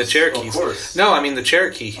 the Cherokees. Of course. No, the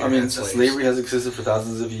Cherokee had slaves. Slavery has existed for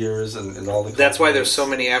thousands of years, and all the... That's why there's so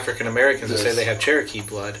many African Americans that say they have Cherokee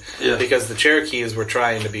blood. Yeah. Because the Cherokees were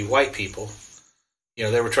trying to be white people.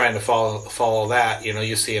 They were trying to follow that.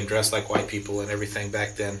 You see them dressed like white people and everything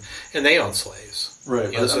back then, and they owned slaves.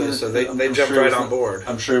 Right. So they jumped right on board.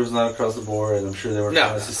 I'm sure it was not across the board, and I'm sure they were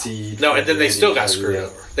trying to secede. No, and then they still got screwed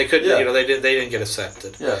over. They couldn't. Yeah. They didn't get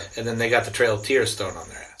accepted. Yeah. And then they got the Trail of Tears thrown on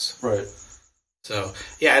their ass. Right. So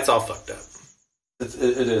it's all fucked up.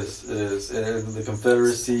 It is. And the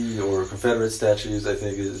Confederacy or Confederate statues, I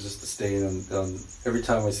think, is just a stain on every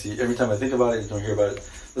time I think about it, and don't hear about it.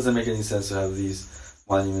 It doesn't make any sense to have these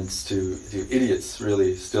monuments to idiots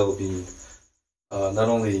really still being not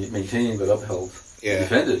only maintained but upheld,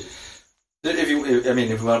 defended. If we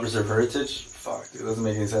want to preserve heritage, it doesn't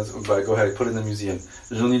make any sense. But go ahead, put it in the museum.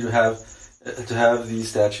 There's no need to have these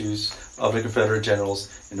statues of the Confederate generals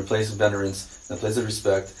in a place of venerance, in a place of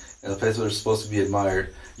respect, in a place where they're supposed to be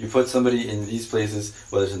admired. You put somebody in these places,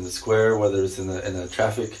 whether it's in the square, whether it's in a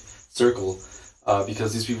traffic circle,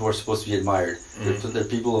 because these people are supposed to be admired. Mm-hmm. They're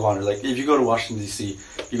people of honor. Like if you go to Washington D.C.,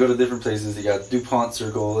 you go to different places. You got DuPont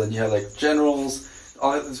Circle, and you have like generals,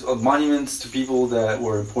 monuments to people that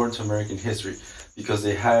were important to American history because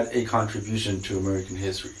they had a contribution to American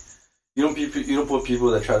history. You don't put people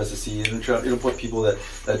that try to secede. You don't put people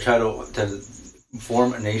that try to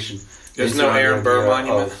form a nation. There's no Aaron Burr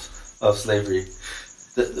monument of slavery.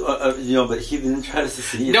 But he didn't try to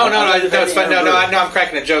secede. No, it's fine. No, I'm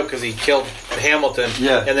cracking a joke because he killed Hamilton.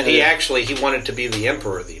 Yeah, and then he wanted to be the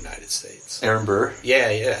emperor of the United States. Aaron Burr.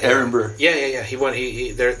 Yeah. Aaron Burr. Yeah.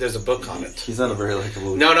 There's a book on it. He's not a very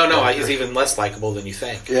likable. No. He's even less likable than you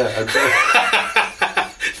think. Yeah.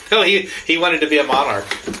 No, he wanted to be a monarch,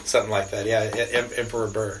 something like that. Yeah, Emperor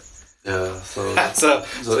Burr. Yeah. So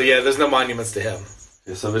there's no monuments to him.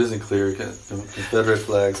 Yeah, so if it isn't clear, Confederate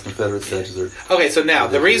flags, Confederate statues are... Okay, so now,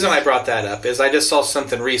 the reason I brought that up is I just saw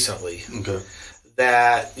something recently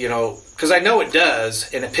that, because I know it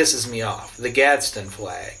does, and it pisses me off. The Gadsden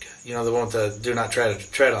flag, the one with the do not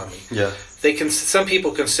tread on me. Yeah. Some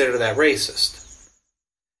people consider that racist.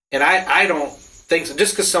 And I don't think so.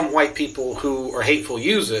 Just because some white people who are hateful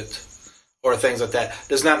use it, or things like that,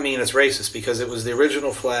 does not mean it's racist, because it was the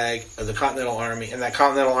original flag of the Continental Army, and that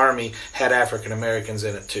Continental Army had African Americans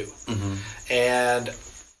in it too. Mm-hmm. And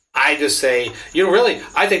I just say,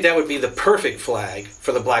 I think that would be the perfect flag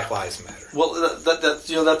for the Black Lives Matter. Well,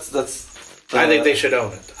 that's. I think they should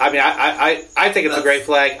own it. I think it's a great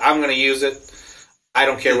flag. I'm going to use it. I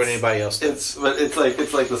don't care what anybody else does. It's like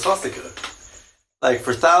the swastika. Like,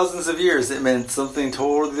 for thousands of years, it meant something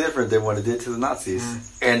totally different than what it did to the Nazis.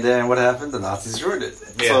 And then what happened? The Nazis ruined it.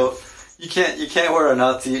 Yeah. So you can't wear a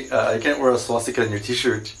Nazi, you can't wear a swastika on your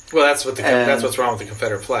T-shirt. Well, that's what's wrong with the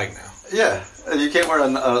Confederate flag now. Yeah, you can't wear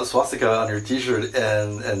a swastika on your T-shirt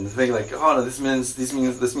and think like, oh no, this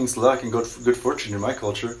means luck and good fortune in my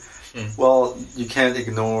culture. Well, you can't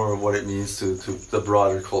ignore what it means to the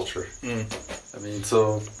broader culture.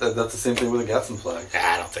 So that's the same thing with the Gadsden flag.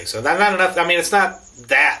 I don't think so. Not enough. It's not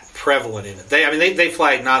that prevalent in it. They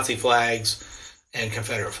flag Nazi flags and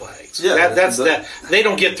Confederate flags. Yeah, that's that. They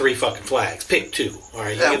don't get 3 fucking flags. Pick 2. All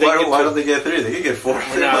right. Yeah, why don't they get 3? They can get 4.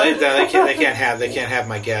 No, they can't have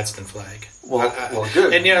my Gadsden flag. Well,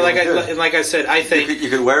 good. And like I said, I think you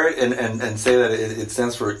could wear it and say that it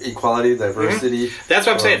stands for equality, diversity. That's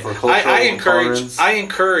what I'm saying. I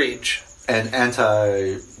encourage and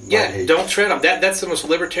anti. Yeah, don't tread on that's the most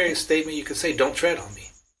libertarian statement you could say. Don't tread on me.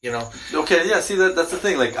 You know. Okay, yeah. See, that's the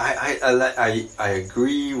thing. Like, I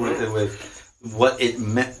agree with what it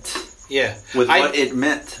meant. Yeah, with what it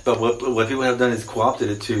meant, but what people have done is co-opted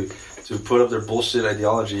it to put up their bullshit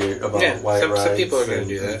ideology about white rights. Some people are going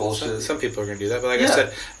to do that. Bullshit. Some people are going to do that. But like I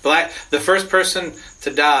said, the first person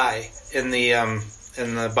to die in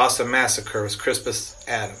the Boston Massacre was Crispus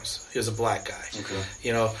Adams. He was a black guy. Okay.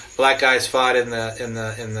 You know, black guys fought in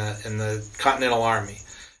the Continental Army.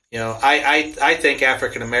 You know, I think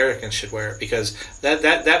African Americans should wear it because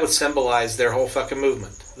that would symbolize their whole fucking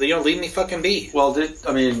movement. You know, leave me fucking be. Well, I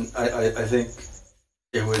think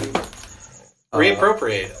it would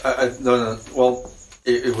reappropriate it. No. Well,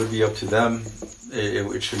 it would be up to them.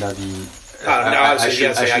 It should not be. I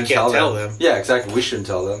can't tell them. Yeah, exactly. We shouldn't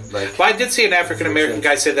tell them. Like, well, I did see an African American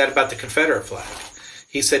guy say that about the Confederate flag.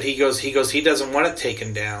 He said he doesn't want it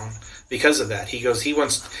taken down because of that. He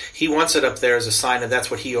wants it up there as a sign that that's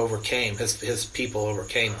what he overcame. His people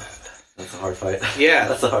overcame that. That's a hard fight. Yeah,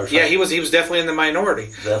 that's a hard fight. Yeah, he was definitely in the minority.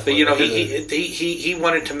 Definitely. But you know, he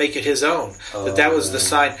wanted to make it his own. That was the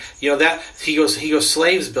sign. You know, that he goes.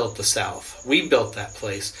 Slaves built the South. We built that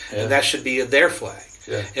place, and that should be their flag.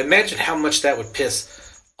 Yeah. Imagine how much that would piss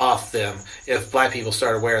off them if black people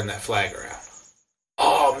started wearing that flag around.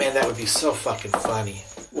 Oh man, that would be so fucking funny.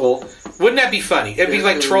 Well, wouldn't that be funny? It'd be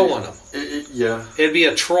like trolling them. Yeah, it'd be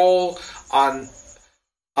a troll on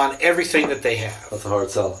everything that they have. That's a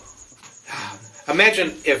hard sell.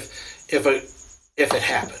 Imagine if it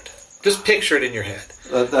happened. Just picture it in your head.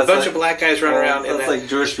 A bunch of black guys running around. That's like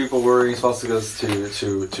Jewish people wearing swastikas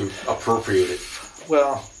to appropriate it.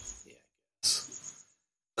 Well,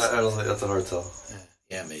 I don't think that's a hard sell.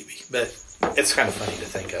 Yeah, maybe, but it's kind of funny to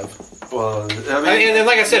think of. Well, and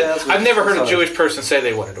like I said, I've never heard a Jewish person say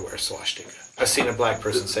they wanted to wear a swastika. I've seen a black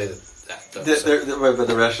person say that. But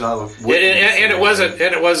the rationale of and it wasn't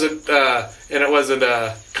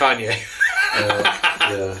Kanye.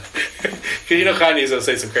 Yeah. Because you know Kanye's gonna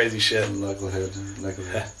say some crazy shit. Knucklehead.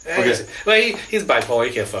 Okay. Well, he's bipolar.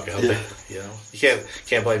 He can't fucking help it. You know, you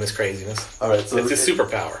can't blame his craziness. All right, so it's his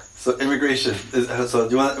superpower. So immigration. So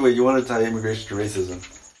do you want to tie immigration to racism?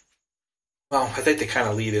 Well, I think they kind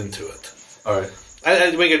of lead into it. All right.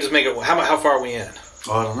 We could just make it. How far are we in?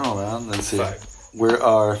 Oh, I don't know, man. Let's see. Fine. We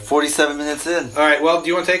are 47 minutes in. All right. Well, do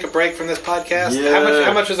you want to take a break from this podcast? Yeah.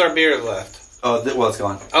 How much is our beer left? Oh, well, it's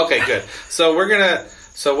gone. Okay, good. So we're gonna.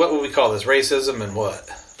 So what would we call this? Racism and what?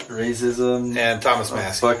 Racism and Thomas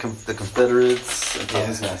Massey. Fuck the Confederates and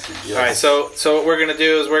Thomas Massey. Yes. All right. So what we're gonna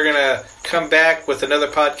do is we're gonna come back with another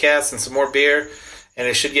podcast and some more beer, and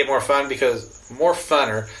it should get more funner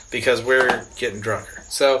because we're getting drunker.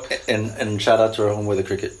 So and shout out to our home with the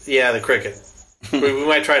cricket. Yeah, the cricket. we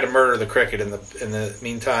might try to murder the cricket in the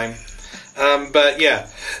meantime. But yeah,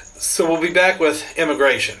 so we'll be back with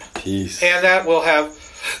immigration. Peace. And that will have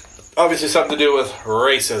obviously something to do with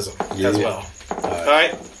racism as well. All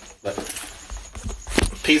right. Bye.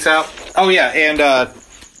 Peace out. Oh yeah,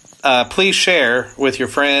 and please share with your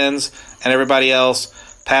friends and everybody else.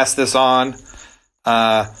 Pass this on.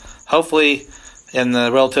 Hopefully, in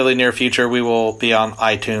the relatively near future, we will be on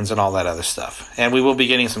iTunes and all that other stuff. And we will be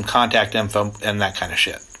getting some contact info and that kind of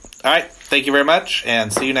shit. All right. Thank you very much,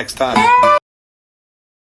 and see you next time.